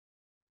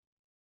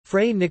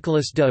Fray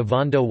Nicolás de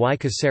Ovando y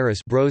Caceres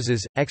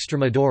Brozas,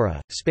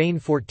 Extremadura, Spain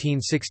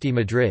 1460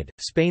 Madrid,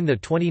 Spain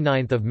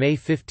 29 May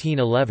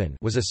 1511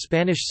 was a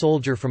Spanish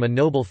soldier from a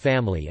noble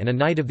family and a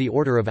Knight of the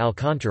Order of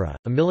Alcántara,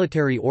 a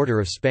military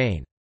order of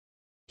Spain.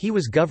 He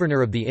was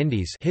governor of the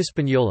Indies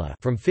Hispaniola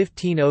from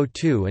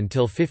 1502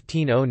 until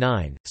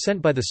 1509,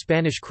 sent by the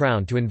Spanish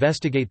crown to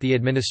investigate the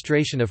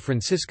administration of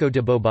Francisco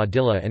de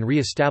Bobadilla and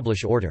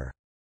re-establish order.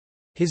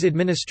 His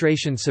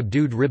administration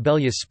subdued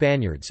rebellious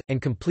Spaniards,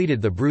 and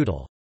completed the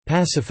brutal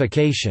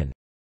pacification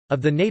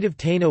of the native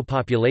Taino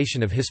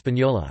population of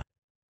Hispaniola.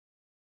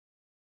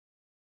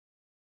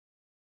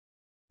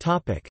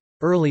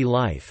 Early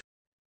life.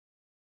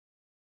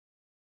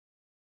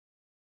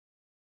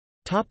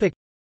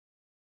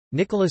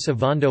 Nicolás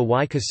Ovando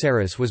y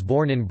Caceres was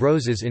born in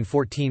Brozas in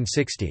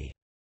 1460.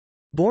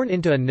 Born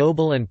into a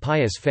noble and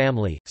pious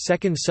family,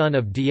 second son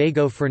of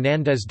Diego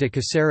Fernández de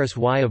Caceres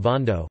y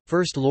Ovando,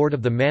 first lord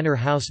of the manor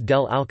house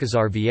del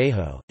Alcázar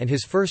Viejo, and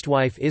his first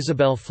wife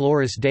Isabel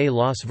Flores de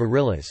los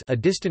Varilas, a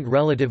distant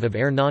relative of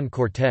Hernán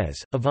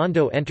Cortés,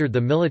 Ovando entered the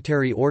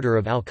military order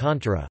of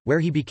Alcántara, where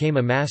he became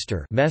a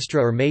master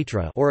mestre or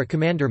maitre or a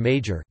commander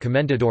major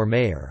comendador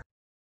mayor.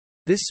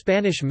 This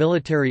Spanish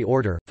military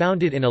order,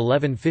 founded in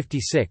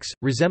 1156,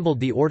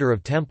 resembled the Order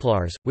of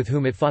Templars, with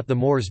whom it fought the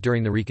Moors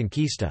during the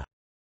Reconquista.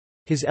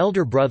 His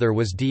elder brother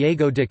was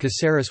Diego de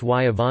Caceres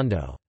y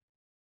Ovando.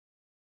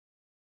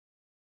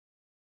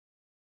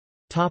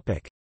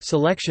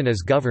 Selection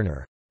as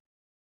governor.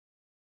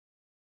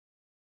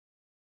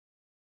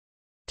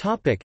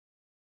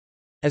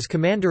 As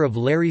commander of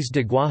Lares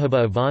de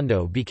Guahiba,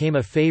 Ovando became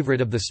a favorite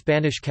of the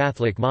Spanish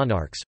Catholic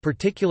monarchs,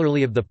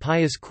 particularly of the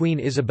pious Queen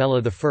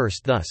Isabella I.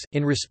 Thus,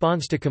 in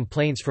response to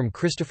complaints from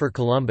Christopher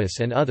Columbus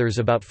and others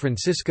about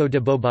Francisco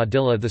de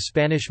Bobadilla, the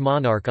Spanish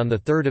monarch on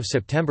 3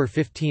 September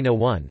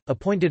 1501,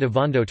 appointed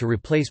Ovando to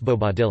replace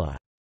Bobadilla.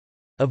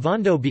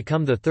 Ovando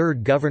became the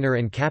third governor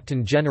and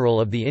captain general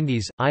of the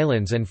Indies,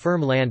 islands and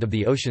firm land of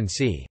the Ocean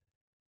Sea.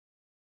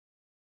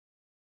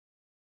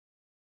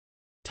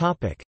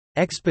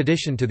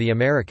 Expedition to the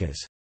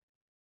Americas.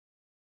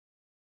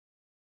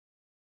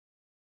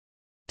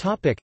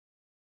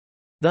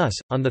 Thus,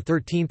 on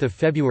 13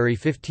 February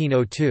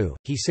 1502,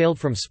 he sailed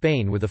from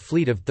Spain with a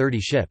fleet of 30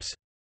 ships.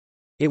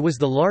 It was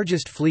the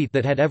largest fleet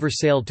that had ever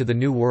sailed to the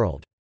New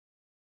World.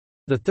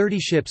 The 30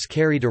 ships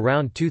carried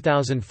around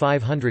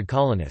 2,500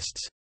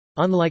 colonists.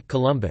 Unlike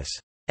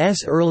Columbus's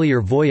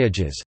earlier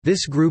voyages,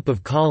 this group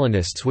of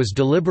colonists was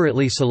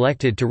deliberately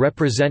selected to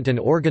represent an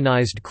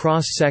organized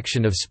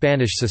cross-section of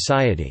Spanish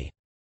society.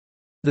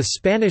 The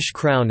Spanish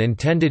crown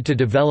intended to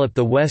develop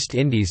the West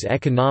Indies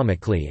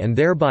economically and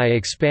thereby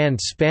expand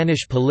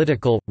Spanish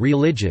political,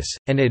 religious,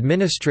 and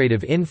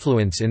administrative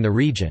influence in the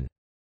region.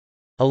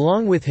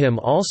 Along with him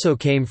also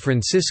came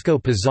Francisco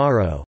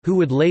Pizarro, who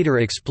would later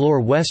explore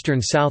western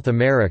South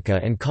America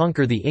and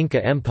conquer the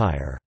Inca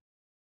Empire.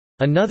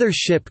 Another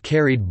ship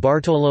carried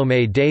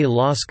Bartolomé de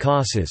las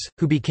Casas,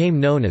 who became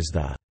known as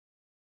the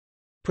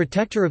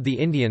protector of the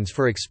Indians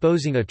for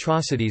exposing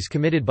atrocities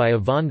committed by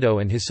Ovando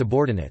and his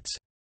subordinates.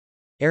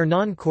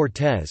 Hernán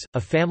Cortés, a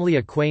family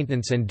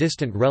acquaintance and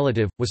distant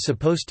relative, was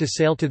supposed to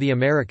sail to the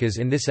Americas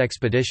in this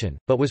expedition,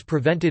 but was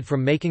prevented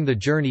from making the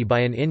journey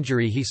by an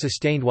injury he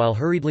sustained while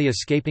hurriedly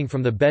escaping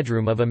from the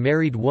bedroom of a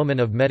married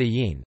woman of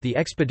Medellín. The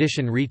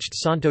expedition reached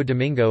Santo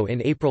Domingo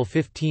in April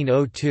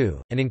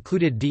 1502, and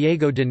included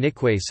Diego de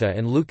Nicuesa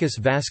and Lucas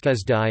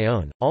Vázquez de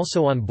Ayllón.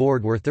 Also on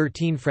board were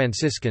 13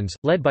 Franciscans,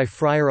 led by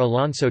Friar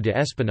Alonso de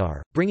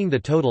Espinar, bringing the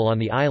total on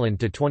the island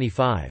to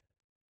 25.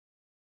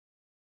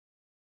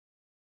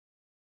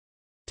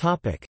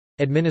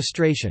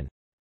 Administration.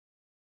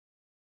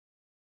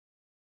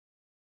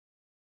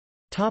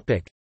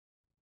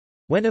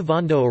 When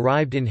Ovando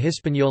arrived in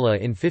Hispaniola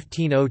in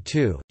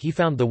 1502, he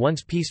found the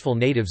once peaceful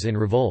natives in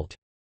revolt.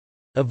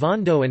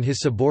 Ovando and his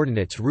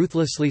subordinates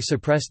ruthlessly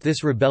suppressed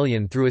this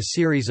rebellion through a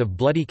series of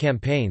bloody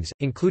campaigns,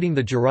 including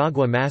the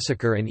Jaragua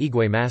massacre and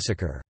Higüey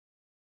massacre.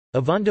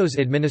 Ovando's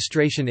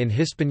administration in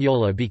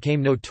Hispaniola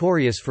became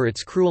notorious for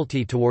its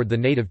cruelty toward the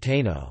native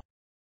Taino.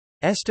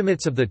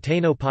 Estimates of the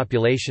Taino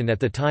population at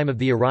the time of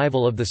the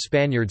arrival of the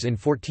Spaniards in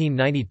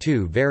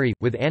 1492 vary,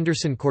 with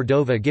Anderson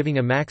Cordova giving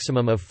a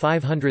maximum of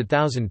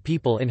 500,000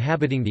 people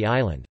inhabiting the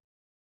island.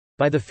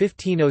 By the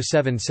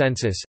 1507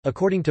 census,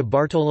 according to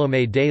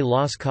Bartolomé de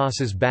las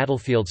Casas,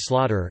 battlefield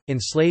slaughter,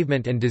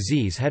 enslavement and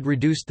disease had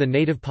reduced the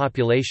native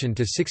population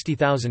to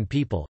 60,000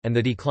 people, and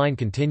the decline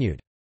continued.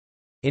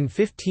 In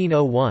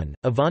 1501,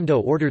 Ovando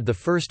ordered the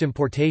first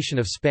importation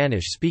of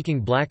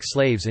Spanish-speaking black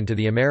slaves into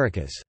the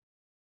Americas.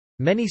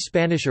 Many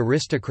Spanish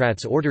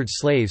aristocrats ordered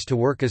slaves to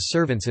work as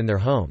servants in their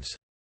homes.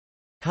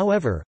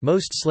 However,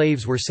 most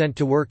slaves were sent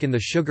to work in the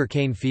sugar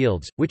cane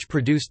fields, which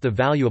produced the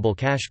valuable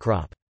cash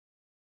crop.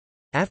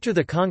 After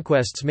the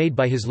conquests made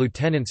by his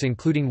lieutenants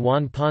including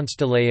Juan Ponce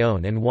de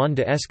León and Juan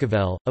de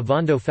Esquivel,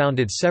 Ovando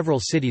founded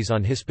several cities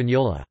on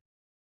Hispaniola.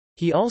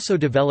 He also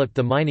developed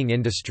the mining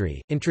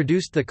industry,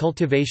 introduced the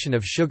cultivation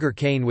of sugar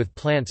cane with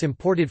plants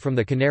imported from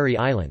the Canary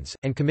Islands,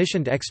 and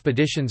commissioned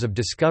expeditions of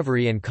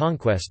discovery and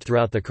conquest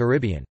throughout the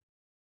Caribbean.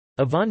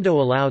 Ovando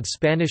allowed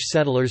Spanish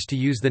settlers to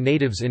use the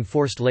natives in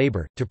forced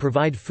labor, to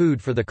provide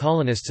food for the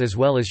colonists as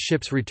well as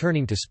ships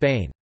returning to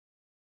Spain.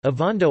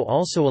 Ovando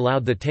also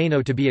allowed the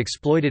Taino to be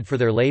exploited for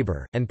their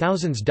labor, and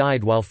thousands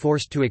died while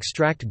forced to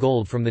extract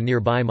gold from the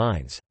nearby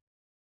mines.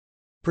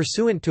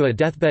 Pursuant to a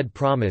deathbed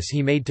promise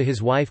he made to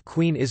his wife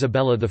Queen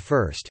Isabella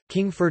I,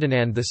 King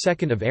Ferdinand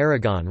II of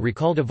Aragon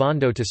recalled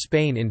Ovando to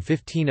Spain in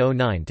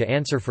 1509 to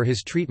answer for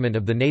his treatment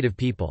of the native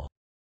people.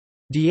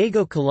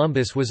 Diego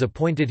Columbus was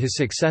appointed his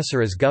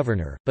successor as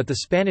governor, but the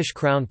Spanish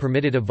crown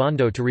permitted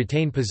Ovando to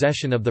retain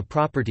possession of the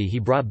property he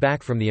brought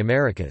back from the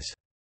Americas.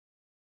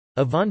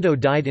 Ovando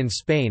died in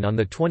Spain on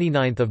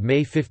 29 May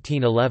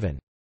 1511.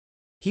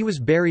 He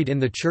was buried in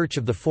the church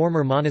of the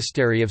former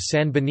monastery of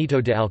San Benito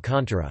de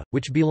Alcántara,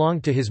 which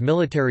belonged to his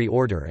military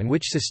order and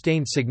which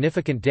sustained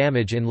significant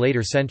damage in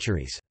later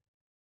centuries.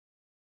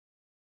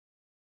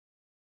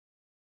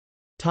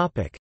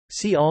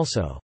 See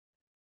also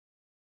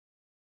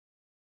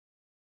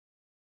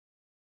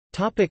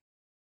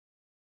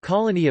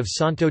Colony of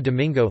Santo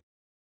Domingo,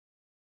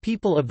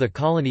 People of the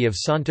Colony of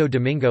Santo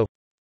Domingo,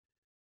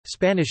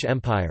 Spanish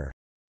Empire,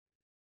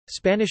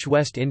 Spanish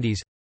West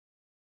Indies,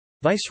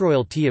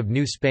 Viceroyalty of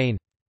New Spain.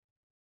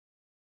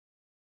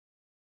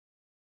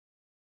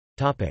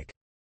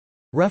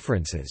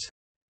 References.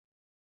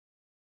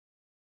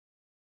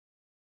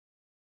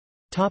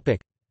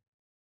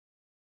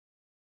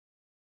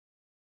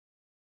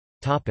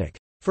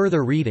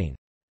 Further reading.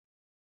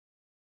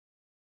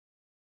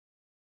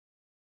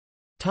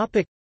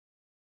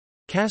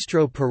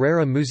 Castro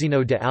Pereira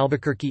Muzino de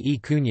Albuquerque e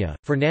Cunha,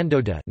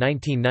 Fernando de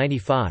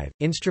 1995,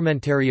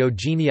 Instrumentario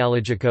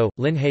Genealogico,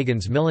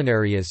 Linhagen's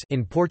Millenarias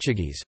in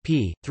Portuguese,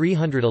 p.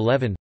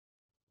 311.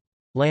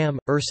 Lamb,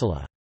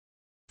 Ursula.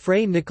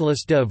 Frei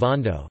Nicolás de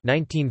Ovando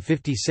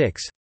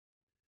 1956.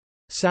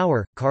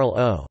 Sauer, Carl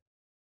O.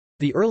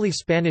 The Early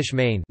Spanish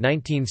Main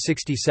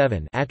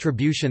 1967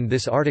 attribution.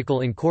 This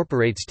article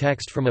incorporates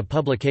text from a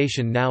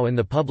publication now in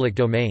the public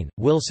domain.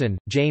 Wilson,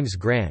 James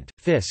Grant,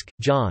 Fisk,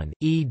 John,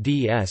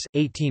 eds.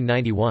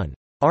 1891.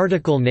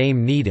 Article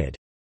name needed.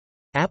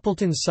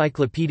 Appleton's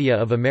Cyclopedia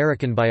of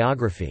American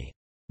Biography.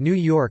 New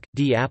York,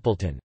 D.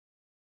 Appleton.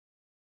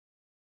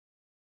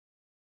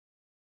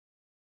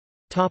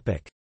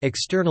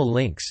 External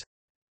links.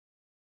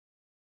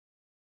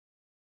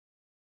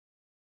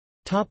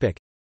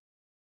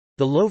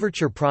 The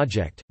Louverture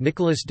Project,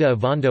 Nicolás de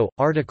Ovando,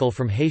 article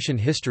from Haitian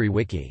History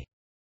Wiki.